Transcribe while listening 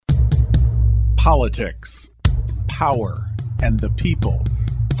Politics, power, and the people.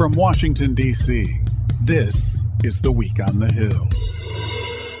 From Washington, D.C., this is The Week on the Hill.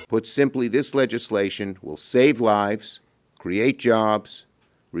 Put simply, this legislation will save lives, create jobs,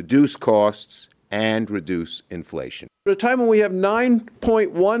 reduce costs, and reduce inflation. At a time when we have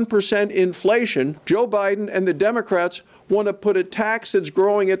 9.1% inflation, Joe Biden and the Democrats want to put a tax that's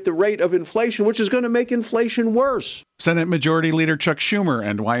growing at the rate of inflation, which is going to make inflation worse. Senate Majority Leader Chuck Schumer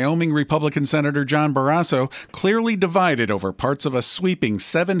and Wyoming Republican Senator John Barrasso clearly divided over parts of a sweeping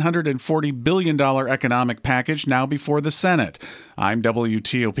 $740 billion economic package now before the Senate. I'm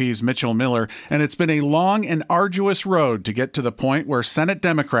WTOP's Mitchell Miller, and it's been a long and arduous road to get to the point where Senate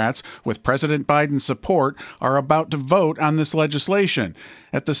Democrats, with President Biden's support, are about to vote on this legislation.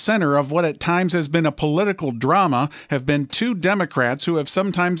 At the center of what at times has been a political drama have been two Democrats who have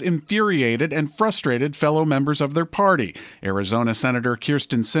sometimes infuriated and frustrated fellow members of their party, Arizona Senator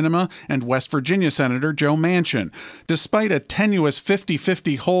Kyrsten Sinema and West Virginia Senator Joe Manchin. Despite a tenuous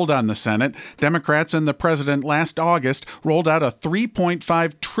 50-50 hold on the Senate, Democrats and the president last August rolled out a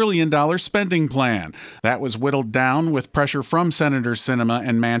 $3.5 trillion spending plan. That was whittled down with pressure from Senators Sinema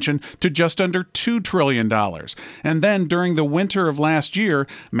and Manchin to just under $2 trillion. And then during the winter of last year,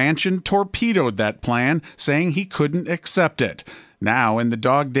 Manchin torpedoed that plan, saying he couldn't accept it. Now, in the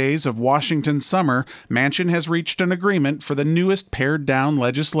dog days of Washington summer, Manchin has reached an agreement for the newest pared-down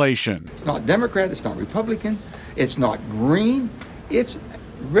legislation. It's not Democrat, it's not Republican, it's not green, it's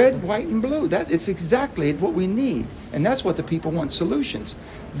red, white, and blue. It's exactly what we need, and that's what the people want, solutions.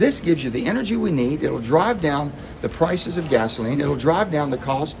 This gives you the energy we need. It'll drive down the prices of gasoline. It'll drive down the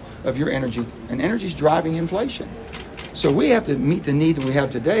cost of your energy, and energy's driving inflation. So we have to meet the need that we have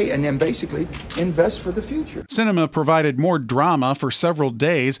today and then basically invest for the future. Sinema provided more drama for several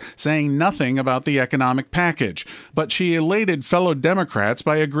days, saying nothing about the economic package. But she elated fellow Democrats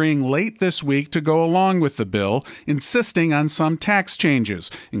by agreeing late this week to go along with the bill, insisting on some tax changes,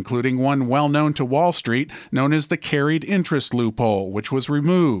 including one well known to Wall Street known as the carried interest loophole, which was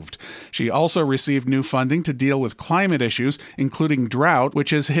removed. She also received new funding to deal with climate issues, including drought,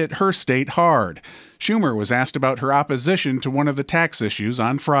 which has hit her state hard. Schumer was asked about her opposition to one of the tax issues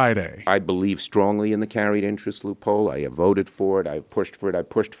on Friday. I believe strongly in the carried interest loophole. I have voted for it. I have pushed for it. I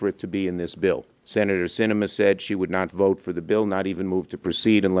pushed for it to be in this bill. Senator Sinema said she would not vote for the bill, not even move to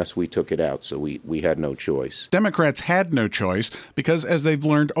proceed unless we took it out, so we had no choice. Democrats had no choice because, as they've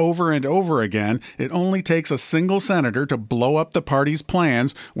learned over and over again, it only takes a single senator to blow up the party's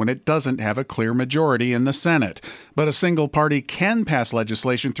plans when it doesn't have a clear majority in the Senate. But a single party can pass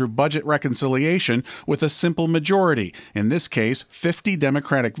legislation through budget reconciliation with a simple majority, in this case 50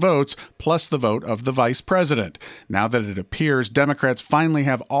 Democratic votes plus the vote of the vice president. Now that it appears Democrats finally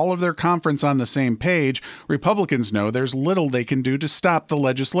have all of their conference on the same page, Republicans know there's little they can do to stop the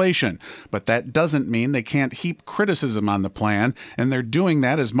legislation. But that doesn't mean they can't heap criticism on the plan, and they're doing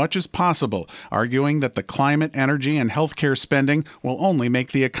that as much as possible, arguing that the climate, energy, and healthcare spending will only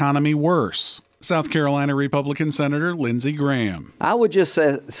make the economy worse. South Carolina Republican Senator Lindsey Graham. I would just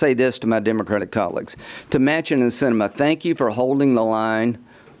say this to my Democratic colleagues. To Manchin and Sinema, thank you for holding the line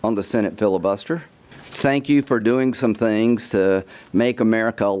on the Senate filibuster. Thank you for doing some things to make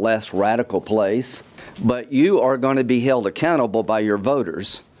America a less radical place. But you are going to be held accountable by your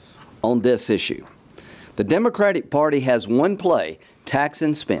voters on this issue. The Democratic Party has one play: tax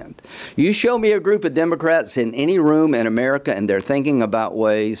and spend. You show me a group of Democrats in any room in America and they're thinking about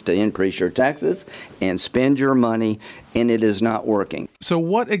ways to increase your taxes and spend your money, and it is not working. So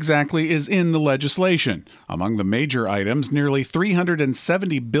what exactly is in the legislation? Among the major items, nearly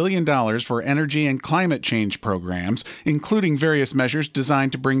 $370 billion for energy and climate change programs, including various measures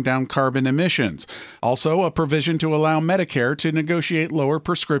designed to bring down carbon emissions. Also, a provision to allow Medicare to negotiate lower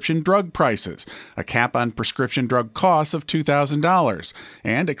prescription drug prices, a cap on prescription drug costs of $2,000,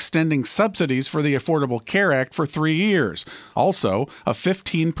 and extending subsidies for the Affordable Care Act for 3 years. Also, a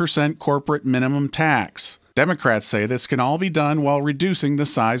 15% corporate minimum tax. Democrats say this can all be done while reducing the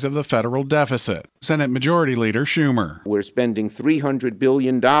size of the federal deficit. Senate Majority Leader Schumer. We're spending $300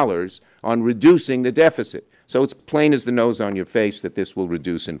 billion on reducing the deficit. So it's plain as the nose on your face that this will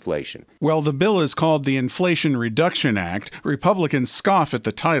reduce inflation. Well, the bill is called the Inflation Reduction Act. Republicans scoff at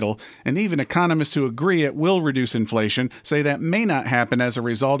the title, and even economists who agree it will reduce inflation say that may not happen as a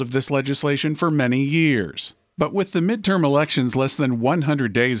result of this legislation for many years. But with the midterm elections less than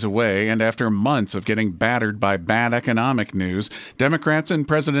 100 days away, and after months of getting battered by bad economic news, Democrats and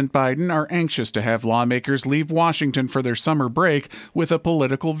President Biden are anxious to have lawmakers leave Washington for their summer break with a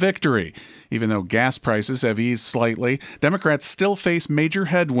political victory. Even though gas prices have eased slightly, Democrats still face major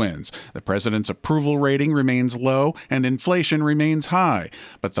headwinds. The president's approval rating remains low, and inflation remains high.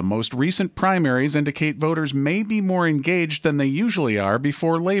 But the most recent primaries indicate voters may be more engaged than they usually are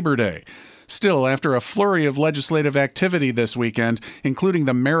before Labor Day. Still, after a flurry of legislative activity this weekend, including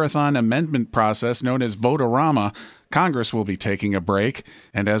the marathon amendment process known as Vote-A-Rama, Congress will be taking a break.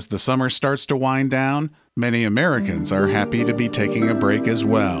 And as the summer starts to wind down, many Americans are happy to be taking a break as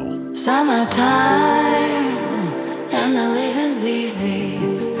well. Summertime, and the living's easy.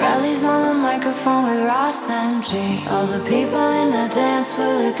 Rallies on the microphone with Ross and G. All the people in the dance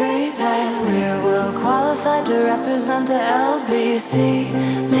will agree that we're well qualified to represent the LBC.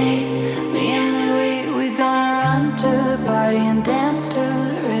 Me and Louie, we gonna run to the party and dance to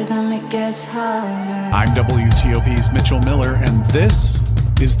the rhythm. It gets harder. I'm WTOP's Mitchell Miller, and this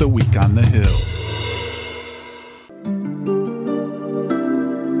is The Week on the Hill.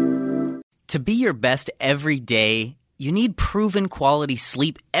 To be your best every day, you need proven quality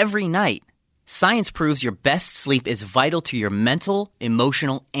sleep every night. Science proves your best sleep is vital to your mental,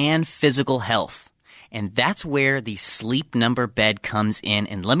 emotional, and physical health. And that's where the Sleep Number bed comes in.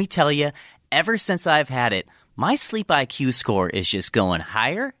 And let me tell you, ever since I've had it, my sleep IQ score is just going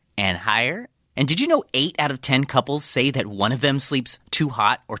higher and higher. And did you know 8 out of 10 couples say that one of them sleeps too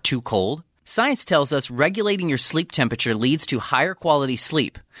hot or too cold? Science tells us regulating your sleep temperature leads to higher quality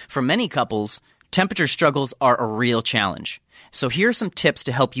sleep. For many couples, temperature struggles are a real challenge. So here are some tips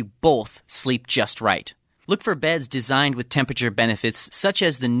to help you both sleep just right. Look for beds designed with temperature benefits, such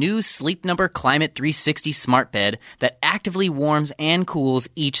as the new Sleep Number Climate 360 Smart Bed that actively warms and cools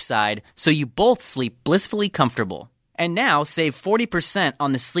each side so you both sleep blissfully comfortable. And now save 40%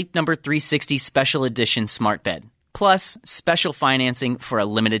 on the Sleep Number 360 Special Edition Smart Bed, plus special financing for a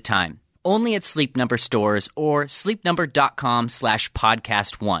limited time. Only at Sleep Number stores or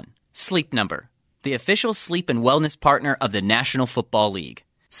sleepnumber.com/podcast1. Sleep Number, the official sleep and wellness partner of the National Football League.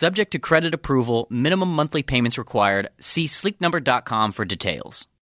 Subject to credit approval, minimum monthly payments required. See sleepnumber.com for details.